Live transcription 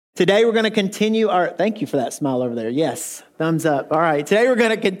Today we're going to continue thank you for that smile over there. Yes, thumbs up. All right, today we're going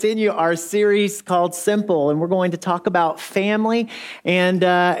to continue our series called Simple, and we're going to talk about family. And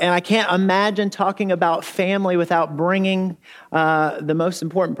I can't imagine talking about family without bringing the most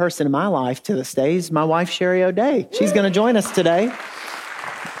important person in my life to the stage, my wife, Sherry O'Day. She's going to join us today.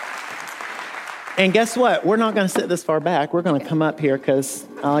 And guess what? We're not going to sit this far back. We're going to come up here because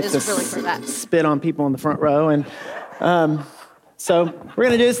I like to spit on people in the front row. And so we're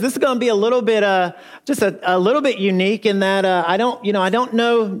going to do this. This is going to be a little bit, just a little bit unique in that I don't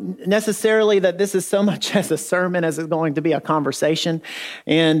know necessarily that this is so much as a sermon as it's going to be a conversation,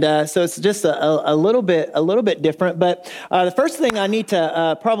 and so it's just a little bit different. But the first thing I need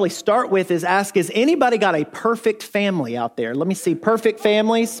to probably start with is ask: has anybody got a perfect family out there? Let me see. Perfect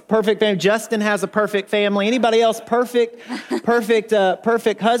families. Perfect family. Justin has a perfect family. Anybody else perfect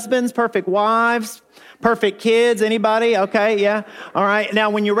husbands? Perfect wives? Perfect kids? Anybody? Okay, yeah. All right. Now,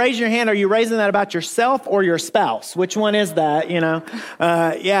 when you raise your hand, are you raising that about yourself or your spouse? Which one is that?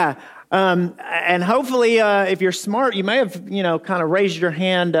 Yeah. And hopefully, if you're smart, you may have, kind of raised your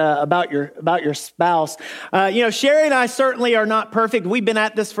hand about your spouse. Sherry and I certainly are not perfect. We've been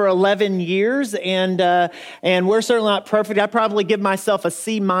at this for 11 years, and we're certainly not perfect. I probably give myself a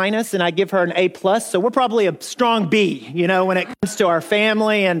C-, and I give her an A+. So we're probably a strong B, when it comes to our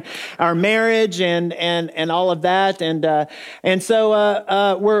family and our marriage and all of that. And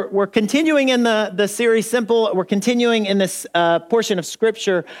so we're continuing in the series Simple. We're continuing in this portion of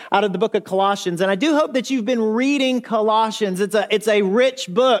Scripture out of the book of Colossians, and I do hope that you've been reading Colossians. It's a rich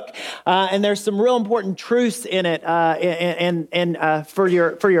book, and there's some real important truths in it, and for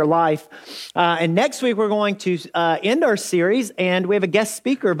your life. And next week we're going to end our series, and we have a guest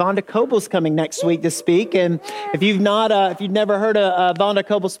speaker. Vonda Coble's coming next week to speak. And if you've never heard Vonda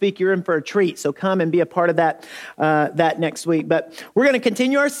Coble speak, you're in for a treat. So come and be a part of that next week. But we're going to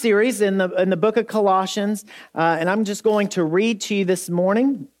continue our series in the book of Colossians, and I'm just going to read to you this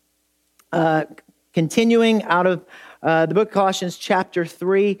morning. Continuing out of the book of Colossians chapter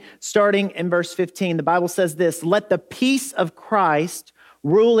 3, starting in verse 15, the Bible says this: "Let the peace of Christ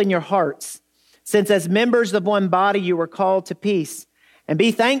rule in your hearts, since as members of one body you were called to peace, and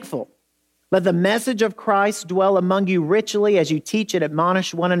be thankful. Let the message of Christ dwell among you richly as you teach and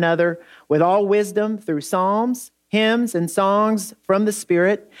admonish one another with all wisdom through psalms, hymns, and songs from the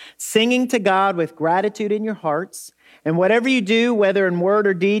Spirit, singing to God with gratitude in your hearts. And whatever you do, whether in word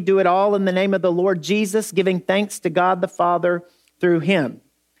or deed, do it all in the name of the Lord Jesus, giving thanks to God the Father through him.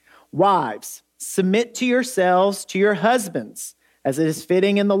 Wives, submit to yourselves to your husbands, as it is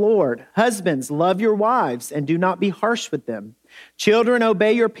fitting in the Lord. Husbands, love your wives and do not be harsh with them. Children,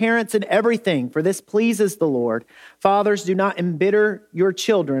 obey your parents in everything, for this pleases the Lord. Fathers, do not embitter your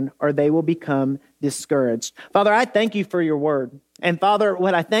children, or they will become discouraged." Father, I thank you for your word. And Father,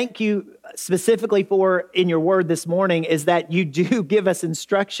 what I thank you specifically for in your word this morning is that you do give us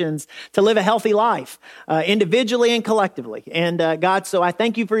instructions to live a healthy life, individually and collectively. And God, so I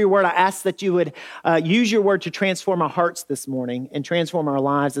thank you for your word. I ask that you would use your word to transform our hearts this morning and transform our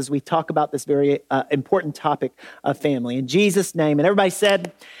lives as we talk about this very important topic of family. In Jesus' name. And everybody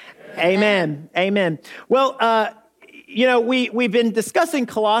said, amen. Amen. Well, we've been discussing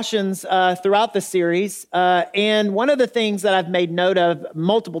Colossians throughout the series, and one of the things that I've made note of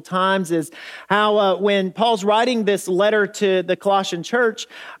multiple times is how when Paul's writing this letter to the Colossian church,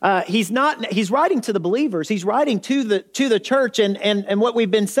 he's writing to the believers. He's writing to the church, and what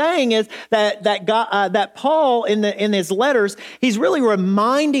we've been saying is that Paul in his letters, he's really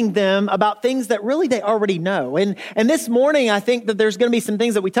reminding them about things that really they already know. And this morning, I think that there's going to be some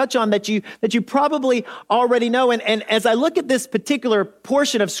things that we touch on that you probably already know. And as I look at this particular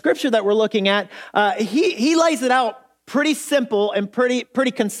portion of Scripture that we're looking at, he lays it out pretty simple and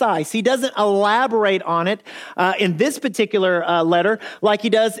pretty concise. He doesn't elaborate on it in this particular letter like he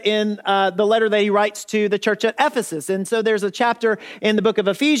does in the letter that he writes to the church at Ephesus. And so there's a chapter in the book of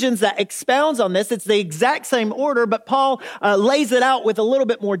Ephesians that expounds on this. It's the exact same order, but Paul lays it out with a little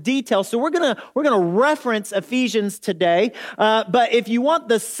bit more detail. So we're gonna reference Ephesians today. But if you want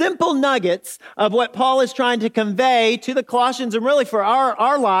the simple nuggets of what Paul is trying to convey to the Colossians and really for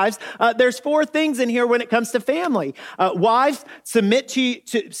our lives, there's 4 things in here when it comes to family. Wives, submit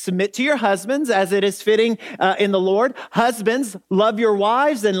to your husbands as it is fitting in the Lord. Husbands, love your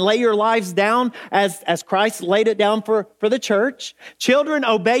wives and lay your lives down as Christ laid it down for the church. Children,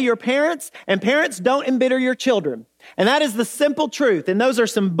 obey your parents, and parents, don't embitter your children. And that is the simple truth. And those are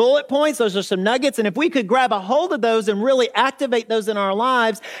some bullet points. Those are some nuggets. And if we could grab a hold of those and really activate those in our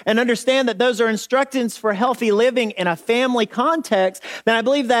lives and understand that those are instructions for healthy living in a family context, then I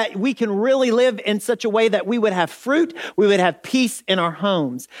believe that we can really live in such a way that we would have fruit, we would have peace in our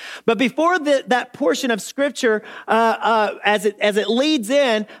homes. But before that portion of Scripture, as it leads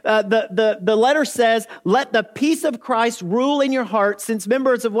in, the letter says, "Let the peace of Christ rule in your heart, since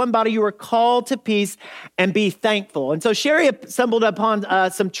members of one body you are called to peace, and be thankful." And so Sherry stumbled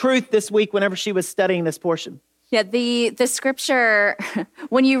upon some truth this week whenever she was studying this portion. Yeah, the scripture,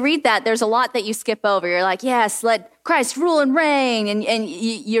 when you read that, there's a lot that you skip over. You're like, yes, let Christ rule and reign, and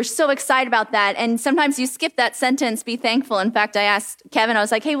you're so excited about that. And sometimes you skip that sentence, be thankful. In fact, I asked Kevin, I was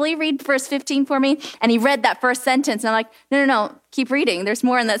like, hey, will you read verse 15 for me? And he read that first sentence, and I'm like, no, keep reading. There's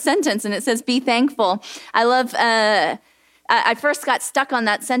more in that sentence, and it says, be thankful. I love... I first got stuck on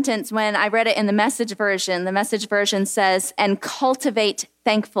that sentence when I read it in the Message version. The Message version says, and cultivate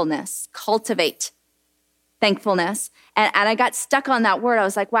thankfulness. Cultivate thankfulness. And I got stuck on that word. I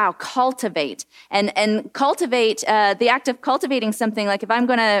was like, wow, cultivate. And cultivate, the act of cultivating something, like if I'm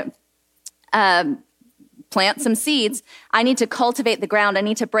going to plant some seeds, I need to cultivate the ground. I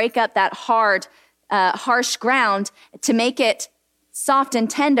need to break up that hard, harsh ground to make it soft and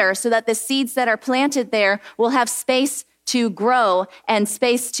tender so that the seeds that are planted there will have space to grow and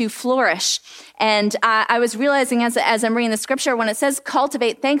space to flourish. And I was realizing as I'm reading the scripture, when it says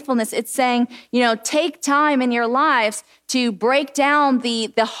cultivate thankfulness, it's saying, take time in your lives to break down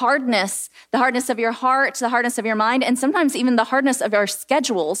the hardness of your heart, the hardness of your mind, and sometimes even the hardness of our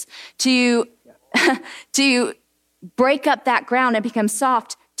schedules to break up that ground and become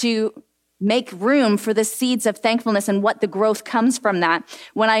soft, to make room for the seeds of thankfulness and what the growth comes from that.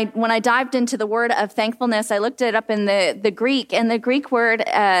 When I dived into the word of thankfulness, I looked it up in the Greek, and the Greek word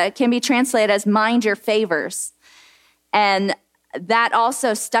can be translated as mind your favors. And that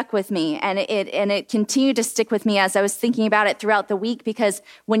also stuck with me, and it continued to stick with me as I was thinking about it throughout the week, because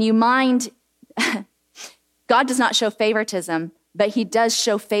when you mind, God does not show favoritism, but he does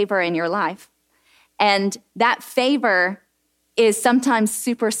show favor in your life. And that favor is sometimes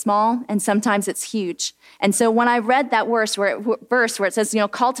super small and sometimes it's huge. And so when I read that verse where it says,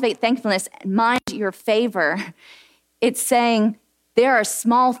 cultivate thankfulness, mind your favor, it's saying there are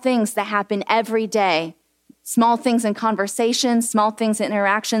small things that happen every day, small things in conversations, small things in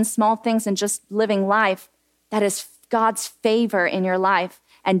interactions, small things in just living life that is God's favor in your life.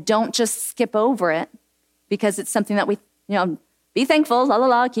 And don't just skip over it because it's something that we, be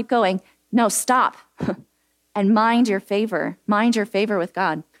thankful, keep going. No, stop. And mind your favor with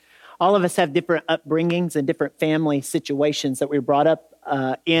God. All of us have different upbringings and different family situations that we were brought up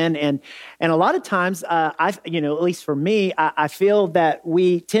in, and a lot of times, at least for me, I feel that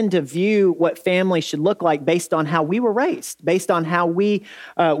we tend to view what family should look like based on how we were raised, based on how we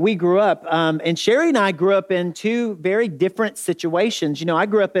grew up. And Sherry and I grew up in two very different situations. I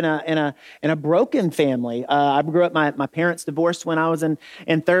grew up in a broken family. I grew up. My parents divorced when I was in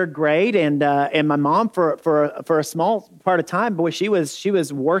third grade, and my mom for a small part of time, boy, she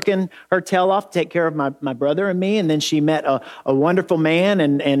was working her tail off to take care of my brother and me, and then she met a wonderful man,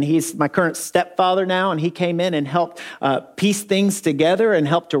 and he's my current stepfather now, and he came in and helped piece things together and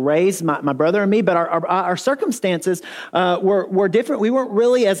helped to raise my brother and me. But our circumstances were different. We weren't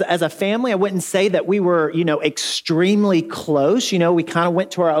really, as a family, I wouldn't say that we were, extremely close. We kind of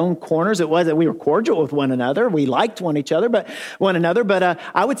went to our own corners. It wasn't we were cordial with one another. We liked one another, but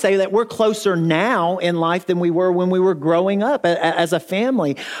I would say that we're closer now in life than we were when we were growing up as a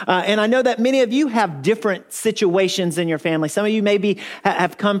family. And I know that many of you have different situations in your family. Some of you maybe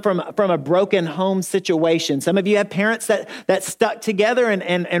have come from a broken home situation. Some of you have parents that stuck together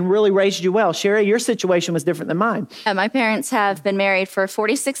and really raised you well. Sherry, your situation was different than mine. My parents have been married for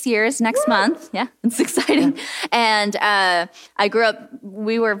 46 years next month. Yeah, it's exciting. Yeah. And I grew up,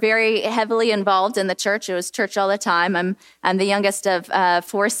 we were very heavily involved in the church. It was church all the time. I'm the youngest of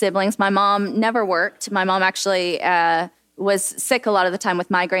 4 siblings. My mom never worked. My mom actually was sick a lot of the time with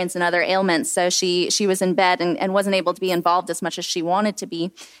migraines and other ailments. So she was in bed and wasn't able to be involved as much as she wanted to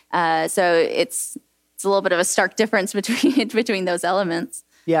be. So it's a little bit of a stark difference between those elements.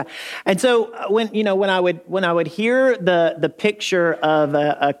 Yeah. And so when I would hear the picture of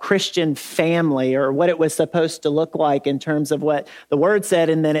a Christian family, or what it was supposed to look like in terms of what the word said,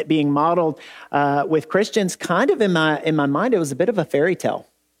 and then it being modeled with Christians, kind of in my mind, it was a bit of a fairy tale.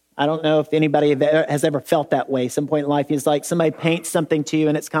 I don't know if anybody has ever felt that way. Some point in life, it's like somebody paints something to you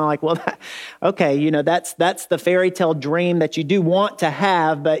and it's kind of like, well, okay, that's the fairy tale dream that you do want to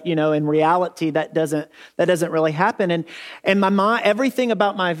have, but in reality, that doesn't really happen. And my mom, everything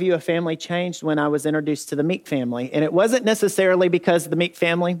about my view of family changed when I was introduced to the Meek family. And it wasn't necessarily because the Meek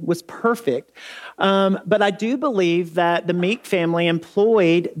family was perfect, but I do believe that the Meek family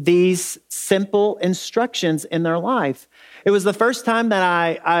employed these simple instructions in their life. It was the first time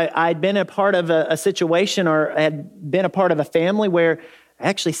that I'd been a part of a situation or had been a part of a family where I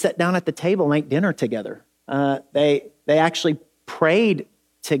actually sat down at the table and ate dinner together. They actually prayed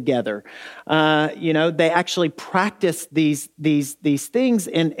together. They actually practiced these things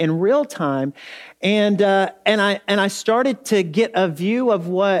in real time. And I started to get a view of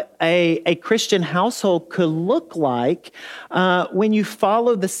what a Christian household could look like when you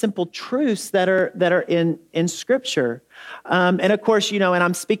follow the simple truths that are in Scripture. And of course, and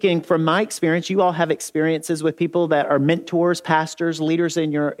I'm speaking from my experience. You all have experiences with people that are mentors, pastors, leaders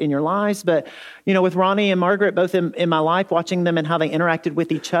in your lives. But with Ronnie and Margaret, both in my life, watching them and how they interacted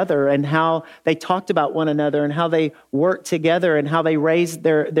with each other and how they talked about one another and how they worked together and how they raised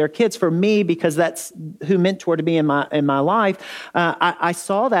their kids. For me, because that's who mentored me in my life, I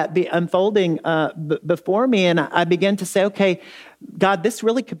saw that be unfolding before me, and I began to say, okay, God, this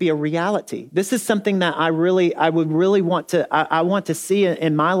really could be a reality. This is something that I would really want to see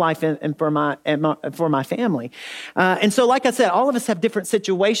in my life and for my family. And so, like I said, all of us have different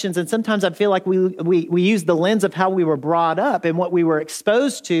situations, and sometimes I feel like we use the lens of how we were brought up and what we were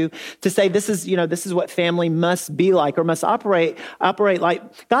exposed to say this is what family must be like or must operate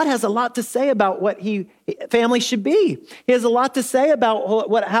like. God has a lot to say about what family should be. He has a lot to say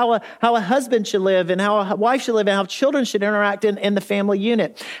about how a husband should live and how a wife should live and how children should interact in the family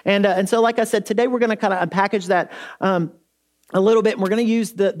unit. And so, like I said, today we're going to kind of unpackage that a little bit, and we're going to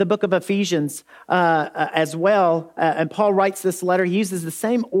use the book of Ephesians as well. And Paul writes this letter. He uses the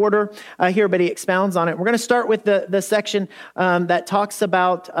same order here, but he expounds on it. We're going to start with the section that talks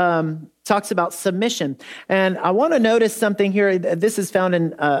about submission. And I want to notice something here. This is found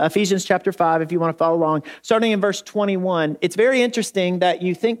in Ephesians chapter 5, if you want to follow along. Starting in verse 21, it's very interesting that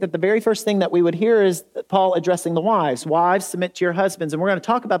you think that the very first thing that we would hear is Paul addressing the wives. Wives, submit to your husbands. And we're going to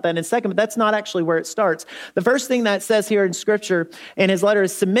talk about that in a second, but that's not actually where it starts. The first thing that it says here in Scripture in his letter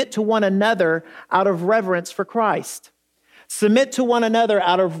is submit to one another out of reverence for Christ. Submit to one another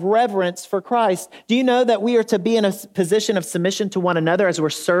out of reverence for Christ. Do you know that we are to be in a position of submission to one another as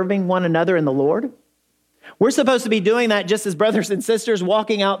we're serving one another in the Lord? We're supposed to be doing that just as brothers and sisters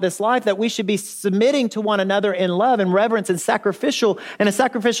walking out this life, that we should be submitting to one another in love and reverence and a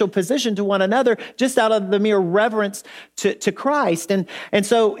sacrificial position to one another, just out of the mere reverence to Christ. And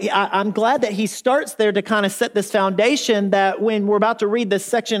so I'm glad that he starts there to kind of set this foundation that when we're about to read this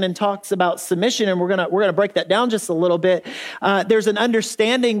section and talks about submission, and we're gonna break that down just a little bit, there's an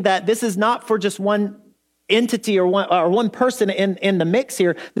understanding that this is not for just one entity or one person in the mix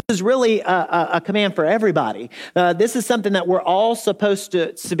here. This is really a command for everybody. This is something that we're all supposed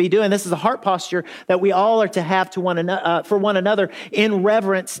to be doing. This is a heart posture that we all are to have to one another in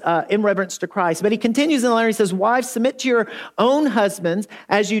reverence to Christ. But he continues in the letter. He says, "Wives, submit to your own husbands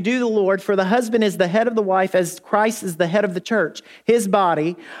as you do the Lord. For the husband is the head of the wife, as Christ is the head of the church, his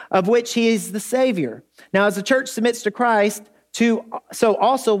body, of which he is the Savior. Now, as the church submits to Christ, so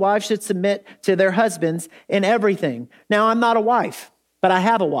also wives should submit to their husbands in everything." Now, I'm not a wife, but I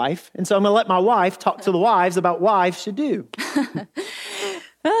have a wife. And so I'm going to let my wife talk to the wives about what wives should do.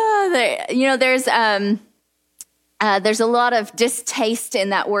 There's a lot of distaste in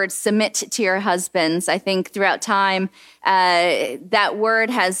that word, submit to your husbands. I think throughout time, that word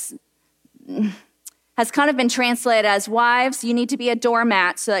has kind of been translated as, wives, you need to be a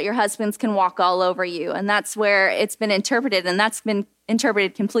doormat so that your husbands can walk all over you. And that's where it's been interpreted, and that's been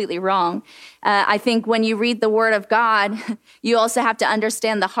interpreted completely wrong. I think when you read the Word of God, you also have to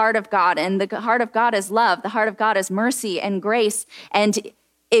understand the heart of God. And the heart of God is love. The heart of God is mercy and grace. And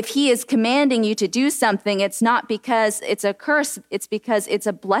if he is commanding you to do something, it's not because it's a curse. It's because it's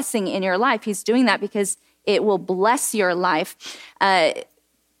a blessing in your life. He's doing that because it will bless your life.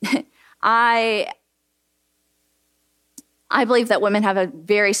 I believe that women have a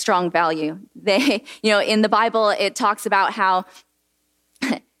very strong value. In the Bible, it talks about how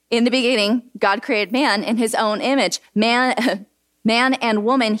in the beginning, God created man in his own image. Man and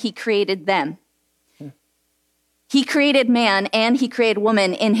woman, he created them. He created man and he created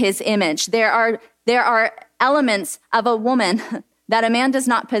woman in his image. There are elements of a woman that a man does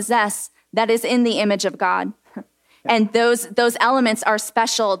not possess that is in the image of God. And those elements are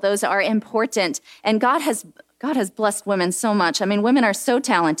special. Those are important. And God has God has blessed women so much. I mean, women are so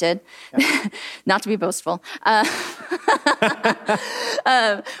talented, not to be boastful.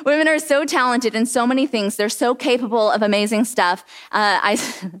 Women are so talented in so many things. They're so capable of amazing stuff. I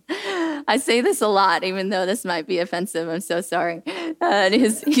say this a lot, even though this might be offensive. I'm so sorry.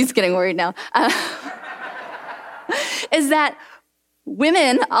 He's getting worried now. Is that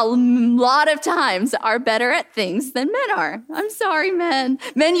women, a lot of times, are better at things than men are. I'm sorry, men.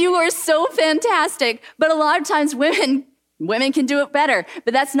 Men, you are so fantastic. But a lot of times, women can do it better.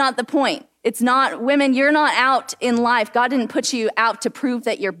 But that's not the point. It's not, women, you're not out in life. God didn't put you out to prove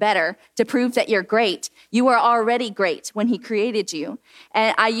that you're better, to prove that you're great. You are already great when he created you.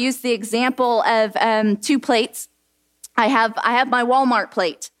 And I use the example of 2 plates. I have my Walmart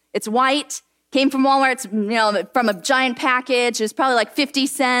plate. It's white. Came from Walmart, it's, from a giant package. It's probably like 50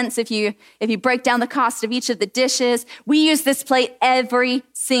 cents if you break down the cost of each of the dishes. We use this plate every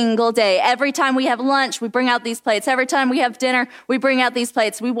single day. Every time we have lunch, we bring out these plates. Every time we have dinner, we bring out these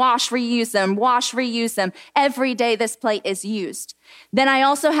plates. We wash, reuse them. Every day this plate is used. Then I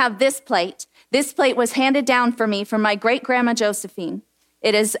also have this plate. This plate was handed down for me from my great-grandma Josephine.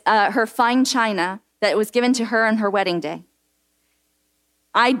 It is her fine china that was given to her on her wedding day.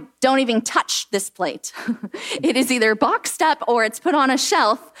 I don't even touch this plate. It is either boxed up or it's put on a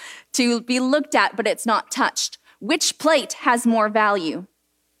shelf to be looked at, but it's not touched. Which plate has more value?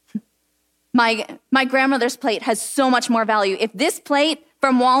 My grandmother's plate has so much more value. If this plate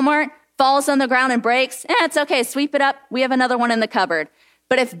from Walmart falls on the ground and breaks, it's okay, sweep it up. We have another one in the cupboard.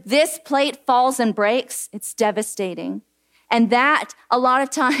 But if this plate falls and breaks, it's devastating. And that, a lot of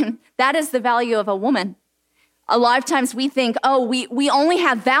time, that is the value of a woman. A lot of times we think, we only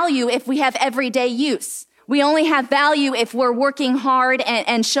have value if we have everyday use. We only have value if we're working hard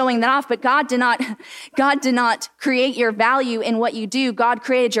and showing that off. But God did not create your value in what you do. God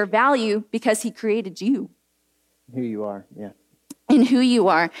created your value because he created you. Who you are, yeah. In who you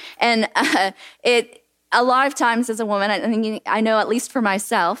are. And a lot of times as a woman, I know at least for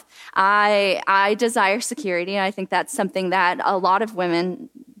myself, I desire security. And I think that's something that a lot of women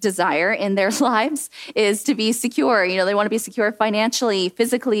desire in their lives, is to be secure. They want to be secure financially,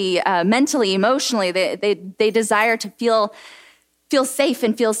 physically, mentally, emotionally. They desire to feel safe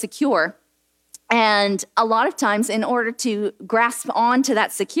and feel secure. And a lot of times, in order to grasp onto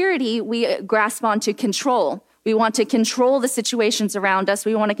that security, we grasp onto control. We want to control the situations around us.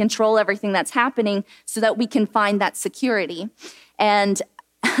 We want to control everything that's happening so that we can find that security. And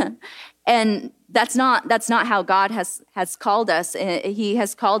that's not how God has called us. He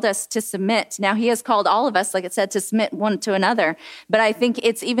has called us to submit. Now, he has called all of us, like it said, to submit one to another. But I think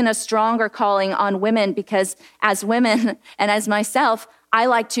it's even a stronger calling on women, because as women and as myself, I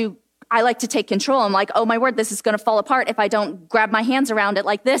like to take control. I'm like, oh my word, this is going to fall apart if I don't grab my hands around it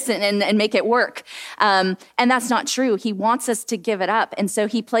like this and make it work. And that's not true. He wants us to give it up. And so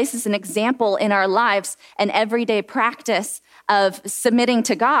he places an example in our lives, an everyday practice of submitting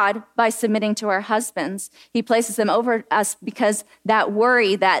to God by submitting to our husbands. He places them over us because that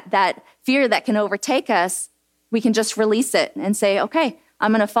worry, that fear that can overtake us, we can just release it and say, okay,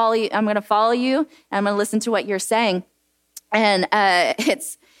 I'm going to follow you. I'm going to follow you. And I'm going to listen to what you're saying. And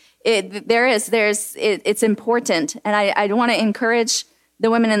it's important. And I want to encourage the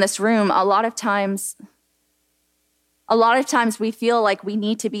women in this room. A lot of times we feel like we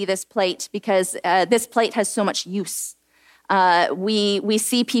need to be this plate because this plate has so much use. We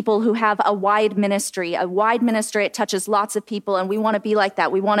see people who have a wide ministry. It touches lots of people, and we want to be like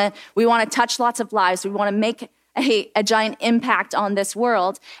that. We want to touch lots of lives. We want to make a giant impact on this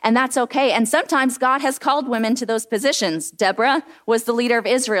world, and that's okay. And sometimes God has called women to those positions. Deborah was the leader of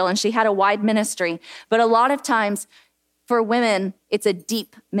Israel, and she had a wide ministry. But a lot of times, for women, it's a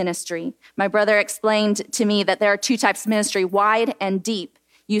deep ministry. My brother explained to me that there are 2 types of ministry, wide and deep.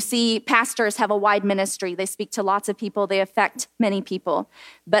 You see, pastors have a wide ministry. They speak to lots of people. They affect many people.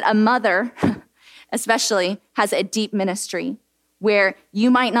 But a mother, especially, has a deep ministry where you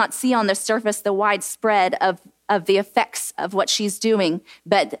might not see on the surface the widespread of the effects of what she's doing,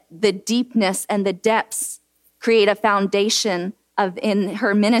 but the deepness and the depths create a foundation in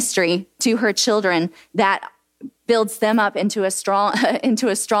her ministry to her children that builds them up into a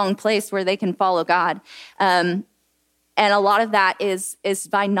strong place where they can follow God. And a lot of that is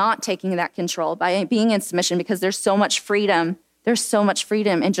by not taking that control, by being in submission, because there's so much freedom. There's so much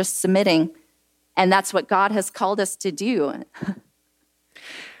freedom in just submitting. And that's what God has called us to do.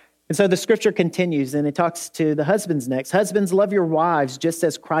 And so the scripture continues, and it talks to the husbands next. Husbands, love your wives just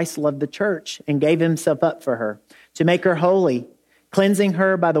as Christ loved the church and gave himself up for her, to make her holy, cleansing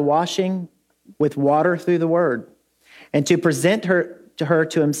her by the washing with water through the word, and to present to her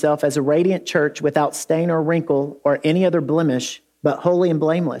to himself as a radiant church without stain or wrinkle or any other blemish, but holy and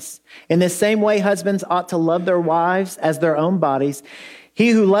blameless. In this same way, husbands ought to love their wives as their own bodies. He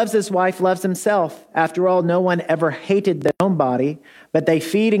who loves his wife loves himself. After all, no one ever hated their own body, but they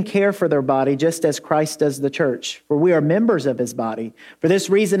feed and care for their body just as Christ does the church. For we are members of his body. For this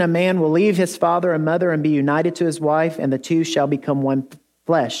reason, a man will leave his father and mother and be united to his wife, and the two shall become one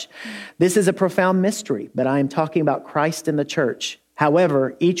flesh. This is a profound mystery, but I am talking about Christ and the church.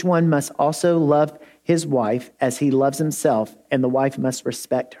 However, each one must also love his wife as he loves himself, and the wife must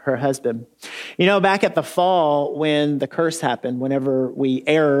respect her husband. You know, back at the fall when the curse happened, whenever we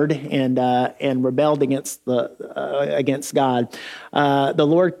erred and rebelled against God, the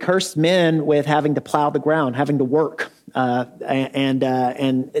Lord cursed men with having to plow the ground, having to work. And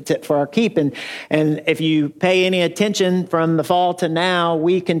it's for our keep. And if you pay any attention from the fall to now,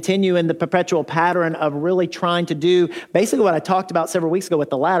 we continue in the perpetual pattern of really trying to do basically what I talked about several weeks ago with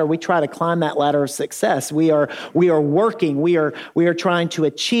the ladder. We try to climb that ladder of success. We are working. We are trying to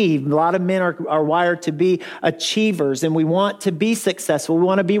achieve. A lot of men are wired to be achievers, and we want to be successful. We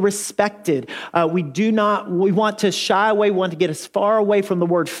want to be respected. We want to shy away. We want to get as far away from the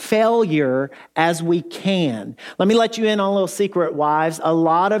word failure as we can. Let me let you in on a little secret, wives. A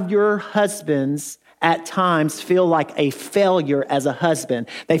lot of your husbands at times feel like a failure as a husband.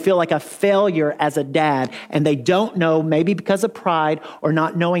 They feel like a failure as a dad, and they don't know, maybe because of pride or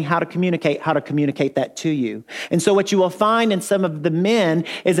not knowing how to communicate that to you. And so what you will find in some of the men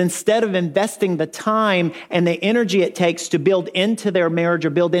is instead of investing the time and the energy it takes to build into their marriage or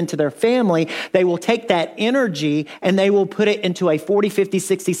build into their family, they will take that energy and they will put it into a 40, 50,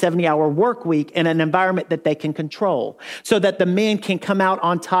 60, 70-hour work week in an environment that they can control so that the men can come out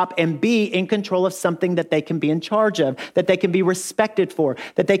on top and be in control of something that they can be in charge of, that they can be respected for,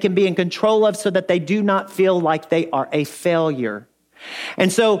 that they can be in control of so that they do not feel like they are a failure. And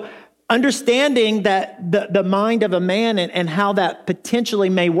so understanding that the mind of a man and how that potentially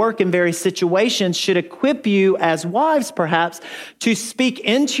may work in various situations should equip you as wives, perhaps, to speak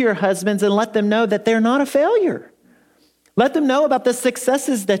into your husbands and let them know that they're not a failure. Let them know about the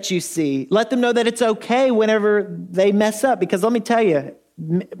successes that you see. Let them know that it's okay whenever they mess up. Because let me tell you,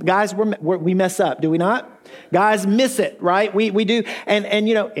 guys, we mess up, do we not? Guys miss it, right? We do. And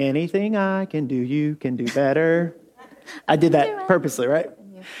you know, anything I can do, you can do better. I did that purposely, right?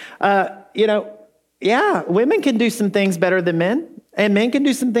 You know, yeah, women can do some things better than men, and men can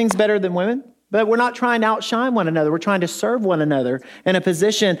do some things better than women. But we're not trying to outshine one another. We're trying to serve one another in a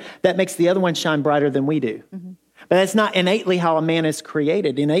position that makes the other one shine brighter than we do. Mm-hmm. But that's not innately how a man is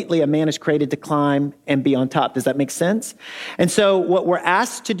created. Innately, a man is created to climb and be on top. Does that make sense? And so what we're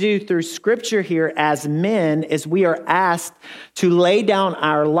asked to do through Scripture here as men is we are asked to lay down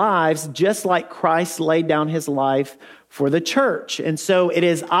our lives just like Christ laid down his life for the church. And so it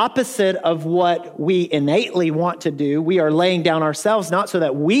is opposite of what we innately want to do. We are laying down ourselves not so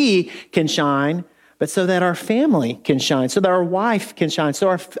that we can shine, but so that our family can shine, so that our wife can shine,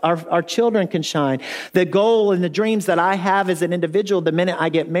 so our children can shine. The goal and the dreams that I have as an individual, the minute I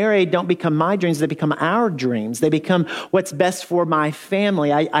get married, don't become my dreams, they become our dreams. They become what's best for my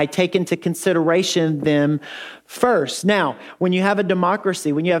family. I take into consideration them first. Now, when you have a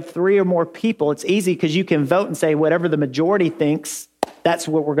democracy, when you have 3 or more people, it's easy because you can vote and say whatever the majority thinks, that's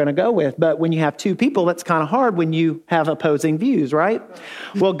what we're going to go with. But when you have 2 people, that's kind of hard when you have opposing views, right?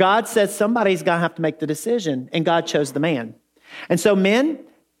 Well, God says somebody's going to have to make the decision, and God chose the man. And so men,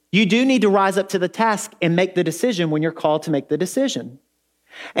 you do need to rise up to the task and make the decision when you're called to make the decision.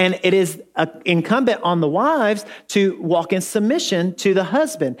 And it is incumbent on the wives to walk in submission to the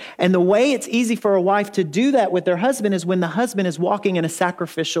husband. And the way it's easy for a wife to do that with their husband is when the husband is walking in a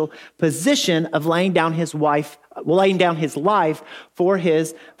sacrificial position of laying down his life for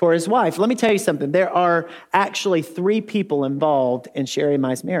his wife. Let me tell you something. There are actually 3 people involved in Sherry and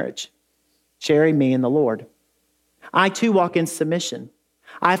I's marriage. Sherry, me, and the Lord. I too walk in submission.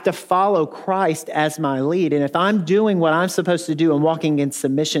 I have to follow Christ as my lead. And if I'm doing what I'm supposed to do and walking in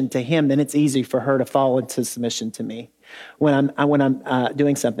submission to him, then it's easy for her to fall into submission to me when I'm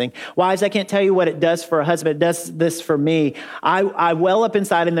doing something. Wives, I can't tell you what it does for a husband. It does this for me. I well up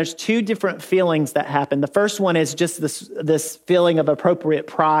inside, and there's 2 different feelings that happen. The first one is just this feeling of appropriate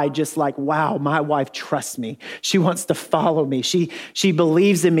pride, just like, wow, my wife trusts me. She wants to follow me. She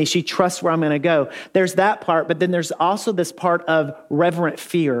believes in me. She trusts where I'm going to go. There's that part, but then there's also this part of reverent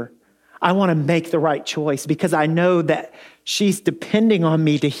fear. I want to make the right choice because I know that she's depending on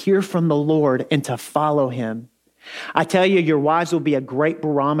me to hear from the Lord and to follow him. I tell you, your wives will be a great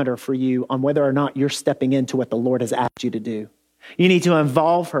barometer for you on whether or not you're stepping into what the Lord has asked you to do. You need to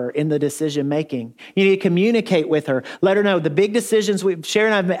involve her in the decision making. You need to communicate with her. Let her know the big decisions.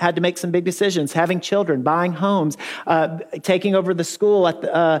 Sharon and I have had to make some big decisions: having children, buying homes, taking over the school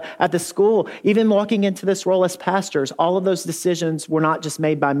at the school, even walking into this role as pastors. All of those decisions were not just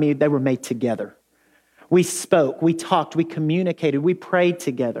made by me; they were made together. We spoke, we talked, we communicated, we prayed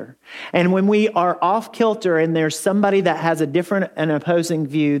together. And when we are off kilter and there's somebody that has a different and opposing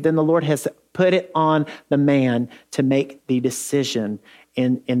view, then the Lord has put it on the man to make the decision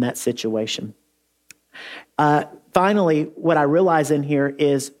in that situation. Finally, what I realize in here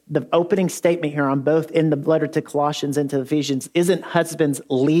is the opening statement here on both in the letter to Colossians and to Ephesians isn't husbands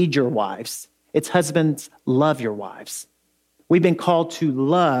lead your wives. It's husbands love your wives. We've been called to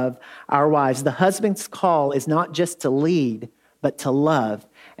love our wives. The husband's call is not just to lead, but to love,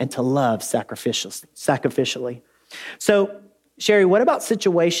 and to love sacrificially. So, Sherry, what about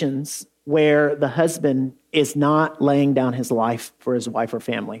situations where the husband is not laying down his life for his wife or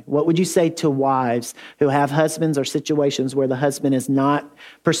family? What would you say to wives who have husbands, or situations where the husband is not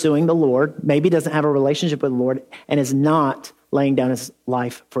pursuing the Lord, maybe doesn't have a relationship with the Lord, and is not laying down his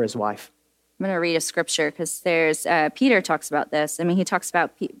life for his wife? I'm going to read a scripture because there's Peter talks about this. I mean, he talks about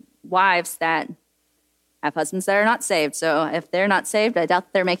wives that have husbands that are not saved. So if they're not saved, I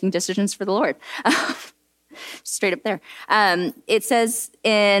doubt they're making decisions for the Lord. Straight up there. It says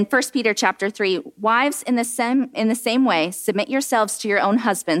in 1 Peter chapter 3, wives in the same way, submit yourselves to your own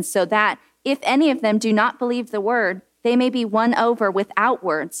husbands, so that if any of them do not believe the word, they may be won over without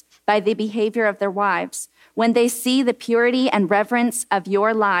words by the behavior of their wives. When they see the purity and reverence of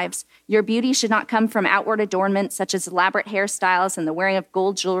your lives, your beauty should not come from outward adornment, such as elaborate hairstyles and the wearing of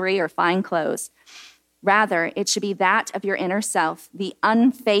gold jewelry or fine clothes. Rather, it should be that of your inner self, the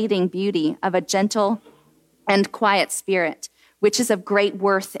unfading beauty of a gentle and quiet spirit, which is of great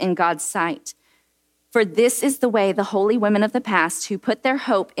worth in God's sight. For this is the way the holy women of the past, who put their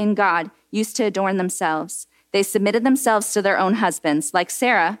hope in God, used to adorn themselves. They submitted themselves to their own husbands, like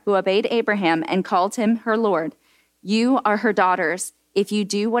Sarah, who obeyed Abraham and called him her Lord. You are her daughters if you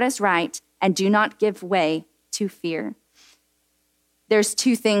do what is right and do not give way to fear. There's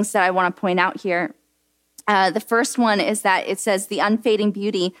two things that I want to point out here. The first one is that it says the unfading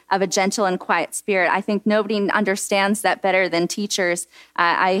beauty of a gentle and quiet spirit. I think nobody understands that better than teachers.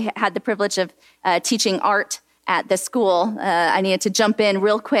 I had the privilege of teaching art at the school. I needed to jump in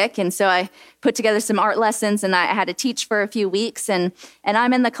real quick, and so I put together some art lessons, and I had to teach for a few weeks. And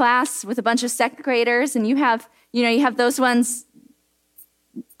I'm in the class with a bunch of second graders, and you have those ones.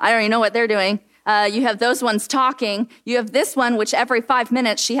 I don't even know what they're doing. You have those ones talking. You have this one, which every 5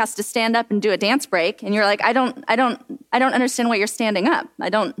 minutes she has to stand up and do a dance break, and you're like, I don't understand why you're standing up.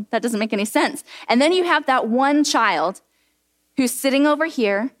 That doesn't make any sense. And then you have that one child who's sitting over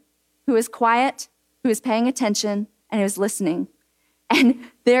here, who is quiet, who is paying attention, and who is listening. And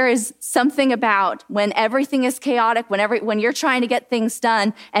there is something about when everything is chaotic, when you're trying to get things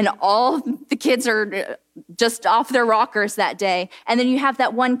done, and all the kids are just off their rockers that day, and then you have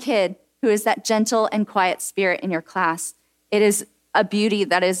that one kid who is that gentle and quiet spirit in your class. It is a beauty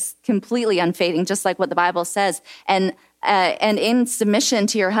that is completely unfading, just like what the Bible says. And in submission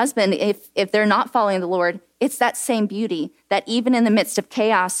to your husband, if they're not following the Lord, it's that same beauty that even in the midst of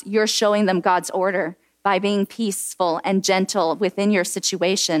chaos, you're showing them God's order by being peaceful and gentle within your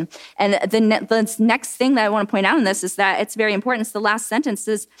situation. And the next thing that I want to point out in this is that it's very important. It's the last sentence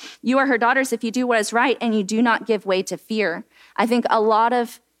is, you are her daughters if you do what is right and you do not give way to fear. I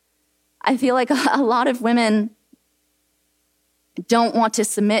feel like a lot of women don't want to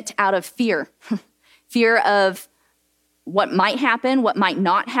submit out of fear. Fear of what might happen, what might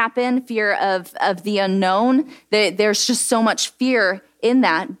not happen, fear of the unknown. There's just so much fear in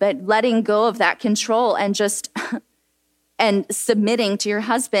that, but letting go of that control and just and submitting to your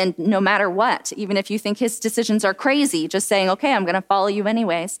husband no matter what, even if you think his decisions are crazy, just saying, okay, I'm going to follow you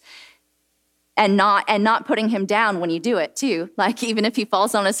anyways. And not putting him down when you do it too. Like even if he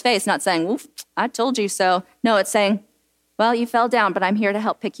falls on his face, not saying, "Oof, I told you so." No, it's saying, well, you fell down, but I'm here to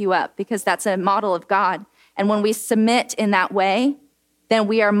help pick you up, because that's a model of God. And when we submit in that way, then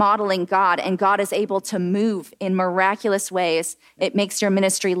we are modeling God, and God is able to move in miraculous ways. It makes your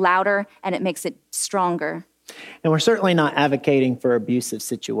ministry louder and it makes it stronger. And we're certainly not advocating for abusive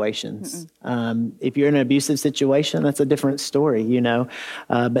situations. If you're in an abusive situation, that's a different story,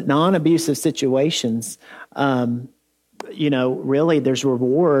 But non-abusive situations, really there's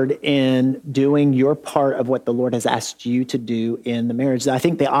reward in doing your part of what the Lord has asked you to do in the marriage. I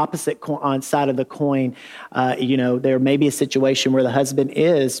think the opposite side of the coin, there may be a situation where the husband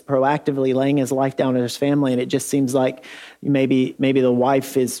is proactively laying his life down to his family, and it just seems like maybe the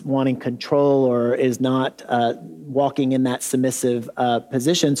wife is wanting control or is not walking in that submissive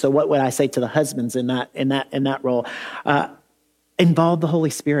position. So what would I say to the husbands in that role? Involve the Holy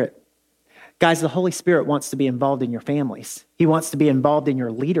Spirit. Guys, the Holy Spirit wants to be involved in your families. He wants to be involved in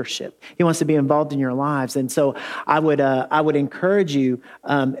your leadership. He wants to be involved in your lives. And so I would encourage you,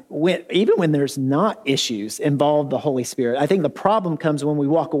 even when there's not issues, involve the Holy Spirit. I think the problem comes when we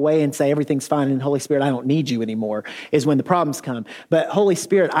walk away and say everything's fine, and Holy Spirit, I don't need you anymore, is when the problems come. But Holy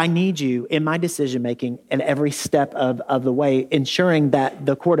Spirit, I need you in my decision-making in every step of the way, ensuring that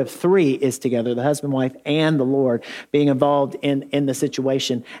the cord of three is together, the husband, wife, and the Lord, being involved in the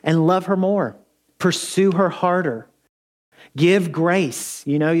situation. And love her more. Pursue her harder. Give grace.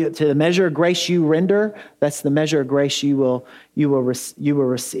 To the measure of grace you render, that's the measure of grace you will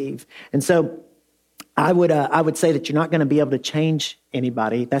receive. And so I would say that you're not going to be able to change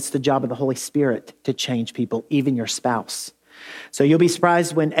anybody. That's the job of the Holy Spirit, to change people, even your spouse. So you'll be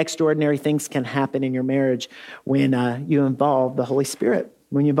surprised when extraordinary things can happen in your marriage when you involve the Holy Spirit.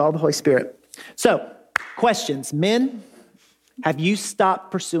 So, questions. Men, have you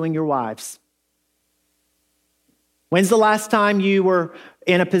stopped pursuing your wives? When's the last time you were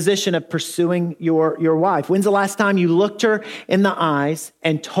in a position of pursuing your wife? When's the last time you looked her in the eyes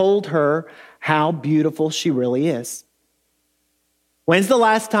and told her how beautiful she really is? When's the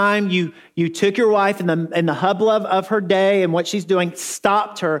last time you took your wife in the hubbub of her day and what she's doing,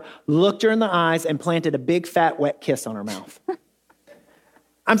 stopped her, looked her in the eyes, and planted a big fat wet kiss on her mouth?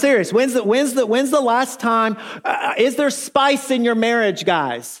 I'm serious. When's the last time? Is there spice in your marriage,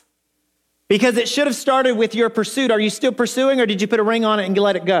 guys? Because it should have started with your pursuit. Are you still pursuing, or did you put a ring on it and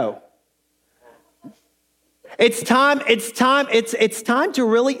let it go? It's time to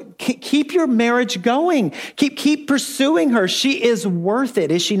really keep your marriage going. Keep pursuing her. She is worth it,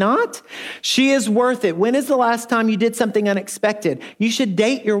 is she not? She is worth it. When is the last time you did something unexpected? You should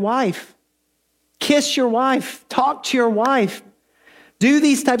date your wife. Kiss your wife. Talk to your wife. Do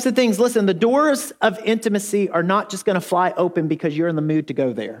these types of things. Listen, the doors of intimacy are not just going to fly open because you're in the mood to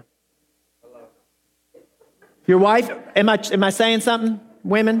go there. Your wife, am I saying something,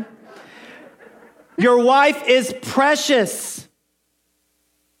 women? Your wife is precious,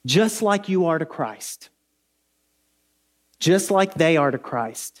 just like you are to Christ. Just like they are to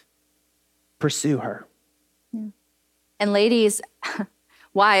Christ. Pursue her. Yeah. And ladies,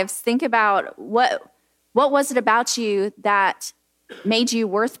 wives, think about what was it about you that made you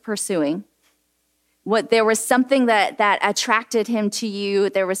worth pursuing? There was something that attracted him to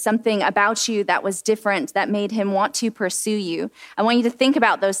you. There was something about you that was different that made him want to pursue you. I want you to think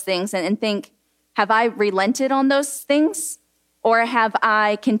about those things and think, have I relented on those things? Or have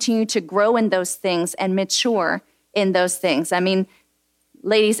I continued to grow in those things and mature in those things? I mean,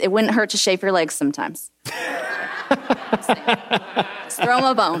 ladies, it wouldn't hurt to shave your legs sometimes. Just throw them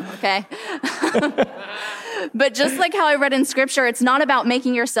a bone, okay? But just like how I read in scripture, it's not about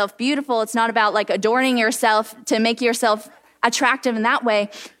making yourself beautiful. It's not about like adorning yourself to make yourself attractive in that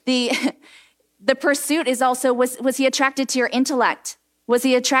way. The pursuit is also, was he attracted to your intellect? Was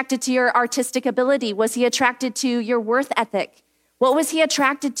he attracted to your artistic ability? Was he attracted to your worth ethic? What was he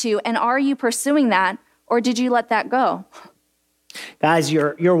attracted to? And are you pursuing that, or did you let that go? Guys,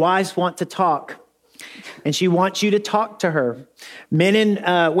 your wives want to talk. And she wants you to talk to her. Men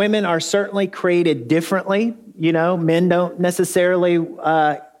and women are certainly created differently. Men don't necessarily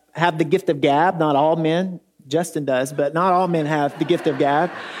have the gift of gab. Not all men. Justin does, but not all men have the gift of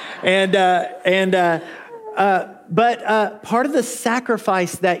gab. But part of the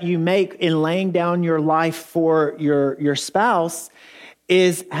sacrifice that you make in laying down your life for your spouse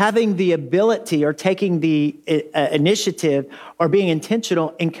is having the ability or taking the initiative or being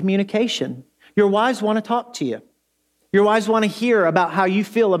intentional in communication. Your wives want to talk to you. Your wives want to hear about how you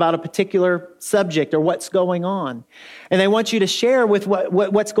feel about a particular subject or what's going on. And they want you to share with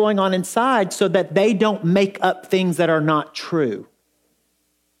what's going on inside so that they don't make up things that are not true.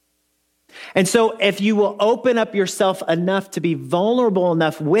 And so if you will open up yourself enough to be vulnerable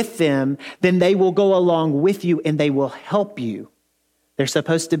enough with them, then they will go along with you and they will help you. They're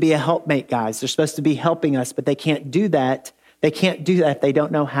supposed to be a helpmate, guys. They're supposed to be helping us, but they can't do that. They can't do that if they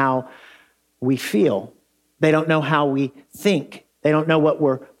don't know how we feel. They don't know how we think. They don't know what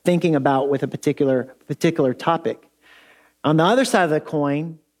we're thinking about with a particular topic. On the other side of the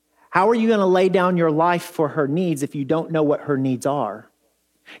coin, how are you going to lay down your life for her needs if you don't know what her needs are?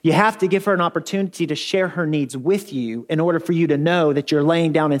 You have to give her an opportunity to share her needs with you in order for you to know that you're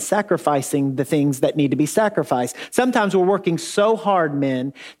laying down and sacrificing the things that need to be sacrificed. Sometimes we're working so hard,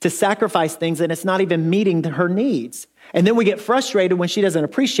 men, to sacrifice things and it's not even meeting her needs. And then we get frustrated when she doesn't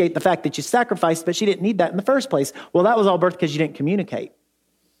appreciate the fact that you sacrificed, but she didn't need that in the first place. Well, that was all birth because you didn't communicate.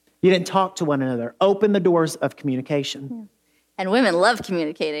 You didn't talk to one another. Open the doors of communication. Yeah. And women love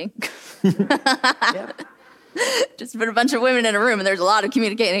communicating. Yep. Just put a bunch of women in a room and there's a lot of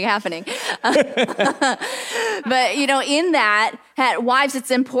communicating happening. But, in that, wives, it's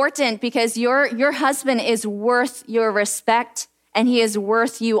important because your husband is worth your respect and he is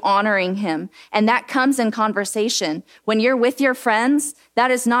worth you honoring him. And that comes in conversation. When you're with your friends, that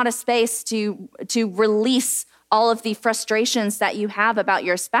is not a space to release all of the frustrations that you have about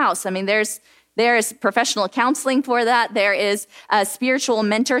your spouse. I mean, there's professional counseling for that. There is spiritual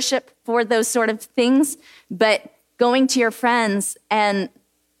mentorship for those sort of things. But going to your friends and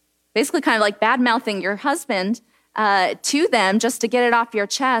basically kind of like bad-mouthing your husband to them just to get it off your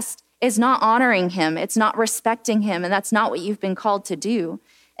chest is not honoring him. It's not respecting him. And that's not what you've been called to do.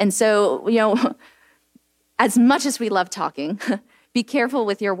 And so, as much as we love talking, be careful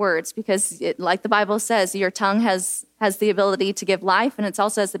with your words because like the Bible says, your tongue has the ability to give life and it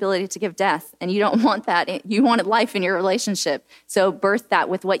also has the ability to give death. And you don't want that. You want life in your relationship. So birth that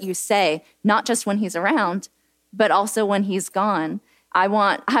with what you say, not just when he's around, but also when he's gone. I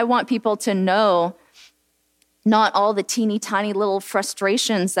want people to know not all the teeny tiny little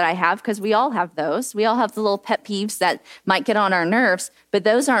frustrations that I have, because we all have those. We all have the little pet peeves that might get on our nerves, but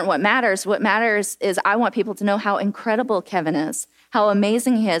those aren't what matters. What matters is I want people to know how incredible Kevin is, how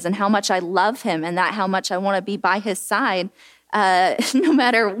amazing he is, and how much I love him, and how much I want to be by his side. No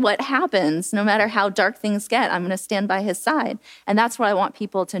matter what happens, no matter how dark things get, I'm going to stand by his side. And that's what I want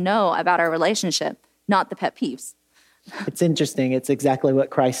people to know about our relationship, not the pet peeves. It's interesting. It's exactly what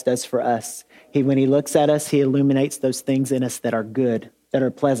Christ does for us. When he looks at us, he illuminates those things in us that are good, that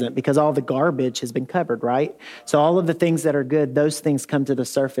are pleasant, because all the garbage has been covered, right? So all of the things that are good, those things come to the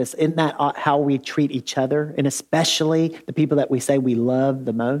surface. Isn't that how we treat each other, and especially the people that we say we love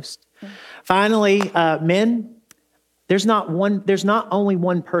the most? Mm-hmm. Finally, men, there's not only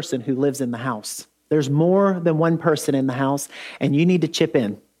one person who lives in the house. There's more than one person in the house, and you need to chip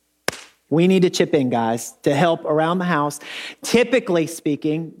in. We need to chip in, guys, to help around the house. Typically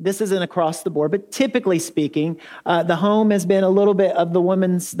speaking, this isn't across the board, but typically speaking, the home has been a little bit of the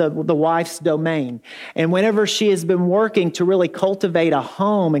wife's domain. And whenever she has been working to really cultivate a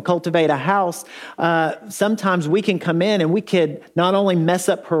home and cultivate a house, sometimes we can come in and we could not only mess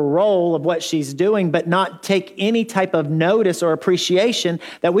up her role of what she's doing, but not take any type of notice or appreciation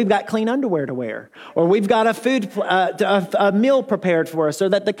that we've got clean underwear to wear, or we've got a meal prepared for us, or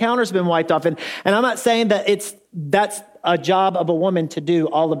that the counter's been wiped off. And I'm not saying that that's a job of a woman to do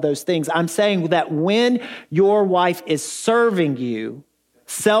all of those things. I'm saying that when your wife is serving you,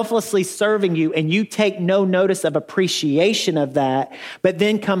 selflessly serving you, and you take no notice of appreciation of that, but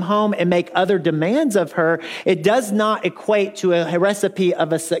then come home and make other demands of her, it does not equate to a recipe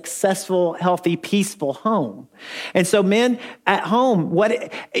of a successful, healthy, peaceful home. And so men at home,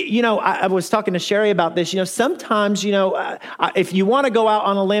 I was talking to Sherry about this, sometimes, if you want to go out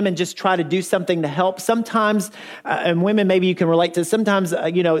on a limb and just try to do something to help, sometimes, and women, maybe you can relate to, sometimes,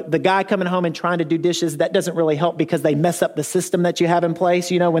 the guy coming home and trying to do dishes, that doesn't really help because they mess up the system that you have in place,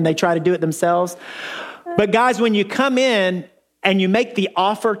 when they try to do it themselves. But guys, when you come in and you make the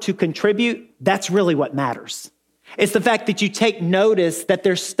offer to contribute, that's really what matters. It's the fact that you take notice that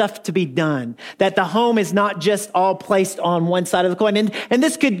there's stuff to be done, that the home is not just all placed on one side of the coin. And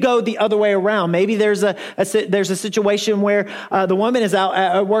this could go the other way around. Maybe there's a situation where the woman is out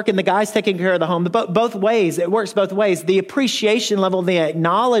at work and the guy's taking care of the home. Both ways, it works both ways. The appreciation level, the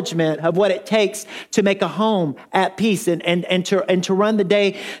acknowledgement of what it takes to make a home at peace and to run the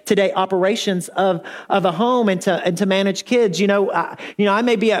day-to-day operations of a home and to manage kids. I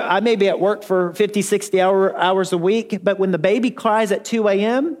may be at work for 50, 60 hours a week, but when the baby cries at 2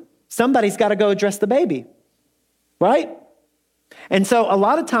 a.m., somebody's got to go address the baby, right? And so a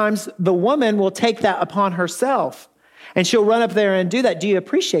lot of times the woman will take that upon herself and she'll run up there and do that. Do you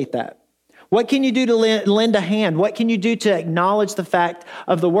appreciate that? What can you do to lend a hand? What can you do to acknowledge the fact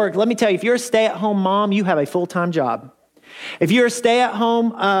of the work? Let me tell you, if you're a stay-at-home mom, you have a full-time job. If you're a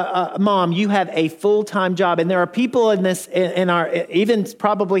stay-at-home mom, you have a full-time job. And there are people even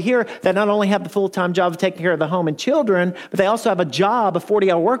probably here, that not only have the full-time job of taking care of the home and children, but they also have a job, a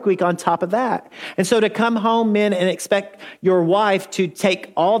 40-hour work week on top of that. And so to come home, men, and expect your wife to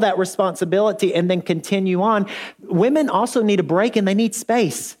take all that responsibility and then continue on, women also need a break and they need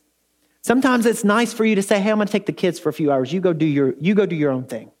space. Sometimes it's nice for you to say, hey, I'm going to take the kids for a few hours. You go do your own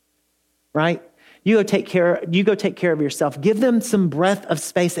thing, right? You go take care of yourself. Give them some breath of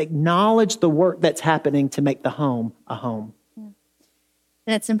space. Acknowledge the work that's happening to make the home a home.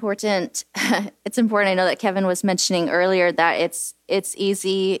 And it's important. It's important. I know that Kevin was mentioning earlier that it's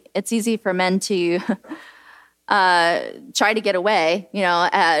easy for men to try to get away,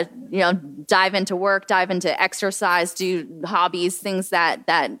 dive into work, dive into exercise, do hobbies, things that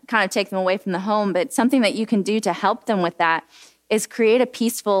kind of take them away from the home. But something that you can do to help them with that is create a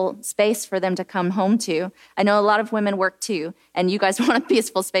peaceful space for them to come home to. I know a lot of women work too, and you guys want a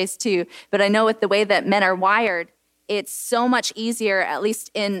peaceful space too. But I know with the way that men are wired, it's so much easier, at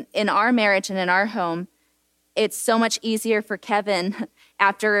least in our marriage and in our home, it's so much easier for Kevin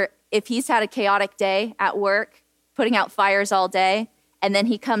if he's had a chaotic day at work, putting out fires all day, and then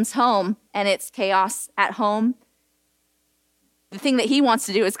he comes home and it's chaos at home, the thing that he wants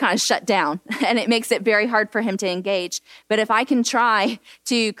to do is kind of shut down, and it makes it very hard for him to engage. But if I can try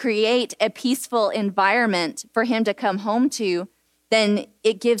to create a peaceful environment for him to come home to, then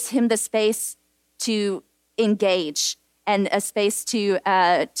it gives him the space to engage and a space to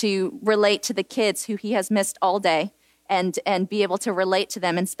relate to the kids who he has missed all day, and be able to relate to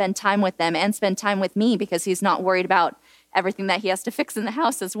them and spend time with them and spend time with me, because he's not worried about everything that he has to fix in the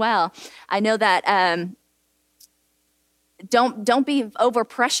house as well. I know that don't be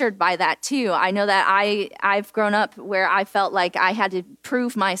overpressured by that too. I know that I've grown up where I felt like I had to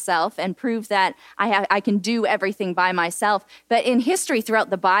prove myself and prove that I can do everything by myself. But in history, throughout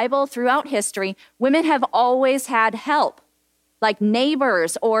the Bible, throughout history, women have always had help, like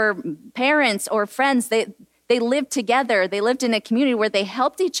neighbors or parents or friends. They lived together. They lived in a community where they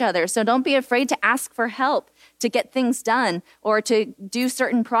helped each other. So don't be afraid to ask for help to get things done or to do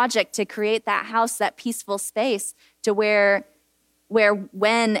certain project to create that house, that peaceful space to where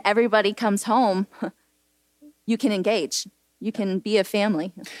when everybody comes home, you can engage. You can be a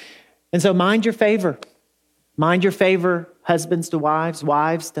family. And so mind your favor. Mind your favor, husbands to wives,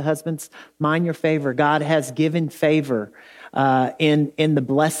 wives to husbands. Mind your favor. God has given favor in the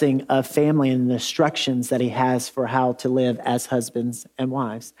blessing of family and the instructions that he has for how to live as husbands and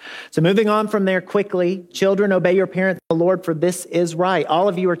wives. So moving on from there quickly, children, obey your parents, the Lord, for this is right. All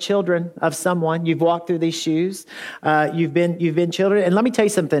of you are children of someone. You've walked through these shoes. You've been children. And let me tell you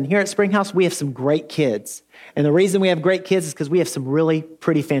something. Here at Springhouse, we have some great kids. And the reason we have great kids is because we have some really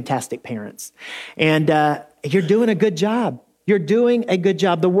pretty fantastic parents. And you're doing a good job. You're doing a good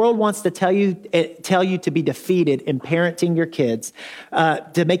job. The world wants to tell you to be defeated in parenting your kids,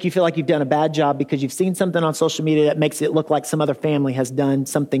 to make you feel like you've done a bad job because you've seen something on social media that makes it look like some other family has done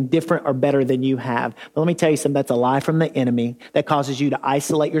something different or better than you have. But let me tell you something, that's a lie from the enemy that causes you to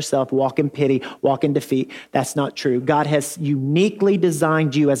isolate yourself, walk in pity, walk in defeat. That's not true. God has uniquely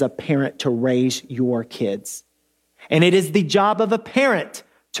designed you as a parent to raise your kids. And it is the job of a parent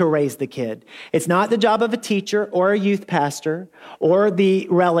to raise the kid. It's not the job of a teacher or a youth pastor or the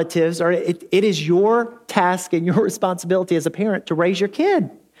relatives, or it is your task and your responsibility as a parent to raise your kid.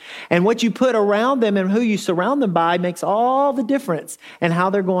 And what you put around them and who you surround them by makes all the difference in how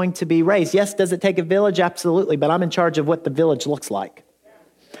they're going to be raised. Yes, does it take a village? Absolutely. But I'm in charge of what the village looks like.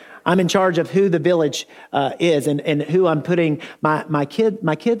 I'm in charge of who the village is and who I'm putting my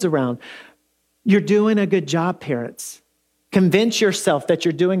kids around. You're doing a good job, parents. Convince yourself that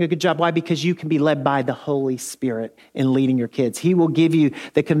you're doing a good job. Why? Because you can be led by the Holy Spirit in leading your kids. He will give you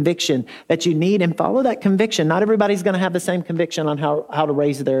the conviction that you need, and follow that conviction. Not everybody's going to have the same conviction on how to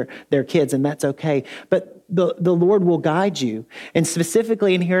raise their kids, and that's okay. But the Lord will guide you. And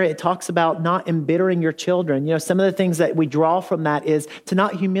specifically in here, it talks about not embittering your children. You know, some of the things that we draw from that is to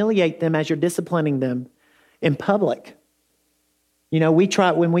not humiliate them as you're disciplining them in public. You know,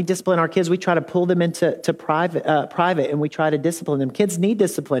 when we discipline our kids, we try to pull them into private, and we try to discipline them. Kids need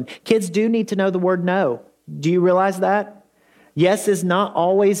discipline. Kids do need to know the word no. Do you realize that? Yes is not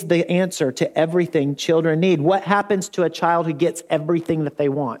always the answer to everything children need. What happens to a child who gets everything that they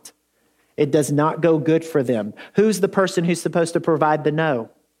want? It does not go good for them. Who's the person who's supposed to provide the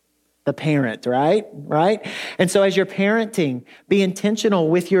no? The parent, right? And so as you're parenting, be intentional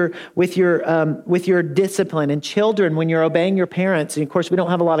with your discipline. And children, when you're obeying your parents, and of course we don't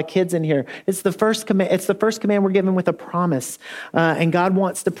have a lot of kids in here, it's the first command. It's the first command we're given with a promise, and God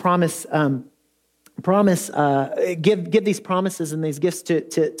wants to give these promises and these gifts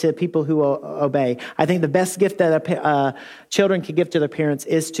to people who obey. I think the best gift that children can give to their parents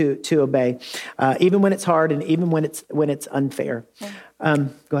is to obey, even when it's hard and even when it's unfair.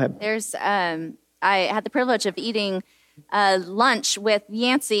 Go ahead. I had the privilege of eating lunch with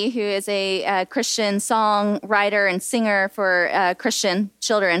Yancey, who is a Christian songwriter and singer for Christian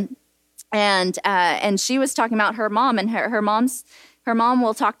children And she was talking about her mom, and her mom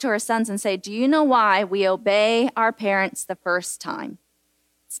will talk to her sons and say, do you know why we obey our parents the first time?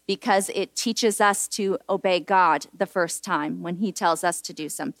 It's because it teaches us to obey God the first time when he tells us to do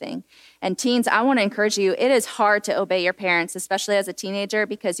something. And teens, I want to encourage you, it is hard to obey your parents, especially as a teenager,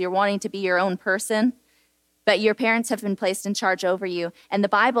 because you're wanting to be your own person, but your parents have been placed in charge over you. And the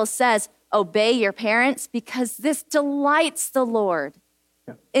Bible says, obey your parents because this delights the Lord.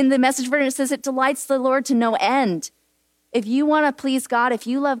 Yeah. In the Message version, it says it delights the Lord to no end. If you want to please God, if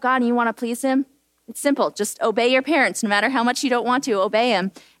you love God and you want to please him, it's simple. Just obey your parents, no matter how much you don't want to, obey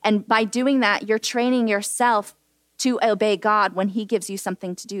him. And by doing that, you're training yourself to obey God when he gives you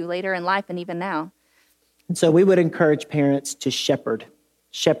something to do later in life and even now. And so we would encourage parents to shepherd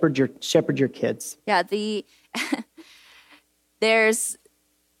your kids. Yeah, there's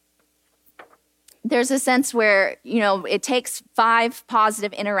a sense where, it takes 5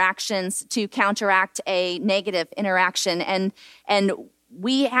 positive interactions to counteract a negative interaction. And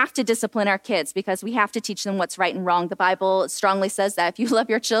we have to discipline our kids because we have to teach them what's right and wrong. The Bible strongly says that if you love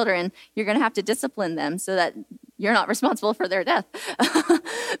your children, you're going to have to discipline them so that you're not responsible for their death.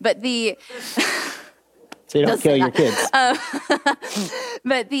 So you don't kill your kids.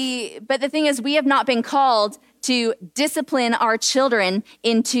 But the thing is, we have not been called to discipline our children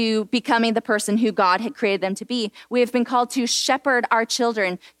into becoming the person who God had created them to be. We have been called to shepherd our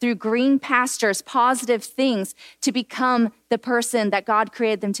children through green pastures, positive things, to become the person that God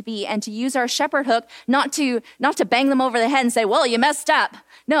created them to be, and to use our shepherd hook, not to bang them over the head and say, well, you messed up.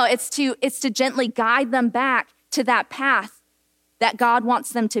 No, it's to gently guide them back to that path that God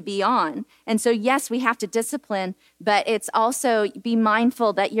wants them to be on. And so, yes, we have to discipline, but it's also be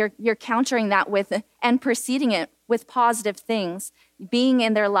mindful that you're countering that with and preceding it with positive things, being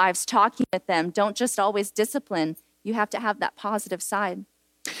in their lives, talking with them. Don't just always discipline. You have to have that positive side.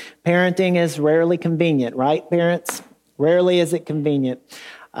 Parenting is rarely convenient, right, parents? Rarely is it convenient.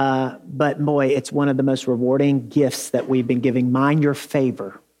 But boy, it's one of the most rewarding gifts that we've been giving. Mind your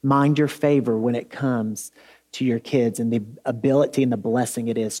favor when it comes to your kids and the ability and the blessing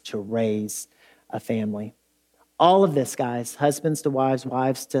it is to raise a family. All of this, guys, husbands to wives,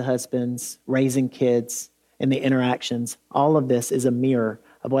 wives to husbands, raising kids and the interactions, all of this is a mirror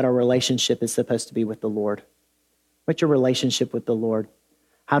of what our relationship is supposed to be with the Lord. What's your relationship with the Lord?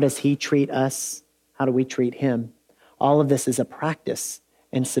 How does he treat us? How do we treat him? All of this is a practice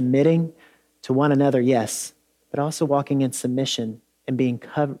in submitting to one another, yes, but also walking in submission and being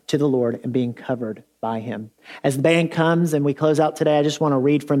covered to the Lord and being covered by him. As the band comes and we close out today, I just want to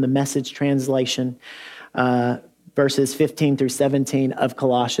read from the Message translation, verses 15 through 17 of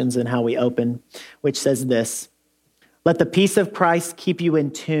Colossians and how we open, which says this: let the peace of Christ keep you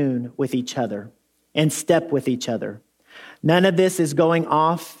in tune with each other, in step with each other. None of this going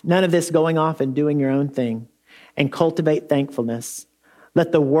off and doing your own thing, and cultivate thankfulness.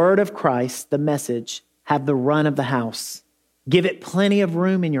 Let the word of Christ, the message, have the run of the house. Give it plenty of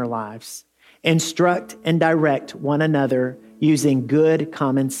room in your lives. Instruct and direct one another using good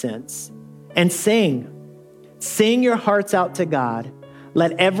common sense. And sing your hearts out to God.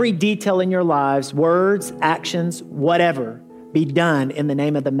 Let every detail in your lives, words, actions, whatever, be done in the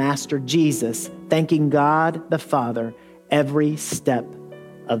name of the Master Jesus, thanking God the Father every step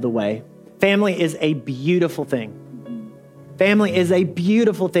of the way. Family is a beautiful thing. Family is a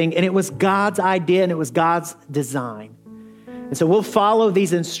beautiful thing, and it was God's idea and it was God's design. And so we'll follow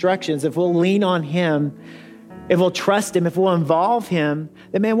these instructions. If we'll lean on him, if we'll trust him, if we'll involve him,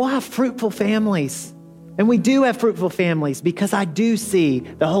 then man, we'll have fruitful families. And we do have fruitful families because I do see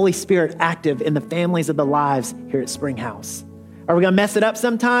the Holy Spirit active in the families of the lives here at Spring House. Are we going to mess it up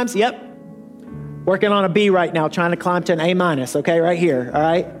sometimes? Yep. Working on a B right now, trying to climb to an A-, okay, right here, all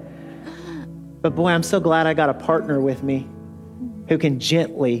right? But boy, I'm so glad I got a partner with me who can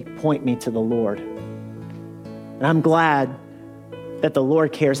gently point me to the Lord. And I'm glad that the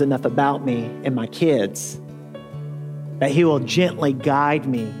Lord cares enough about me and my kids that he will gently guide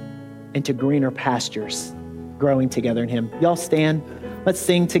me into greener pastures, growing together in him. Y'all stand. Let's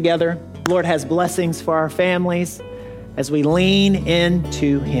sing together. The Lord has blessings for our families as we lean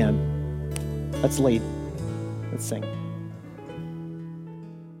into him. Let's lead. Let's sing.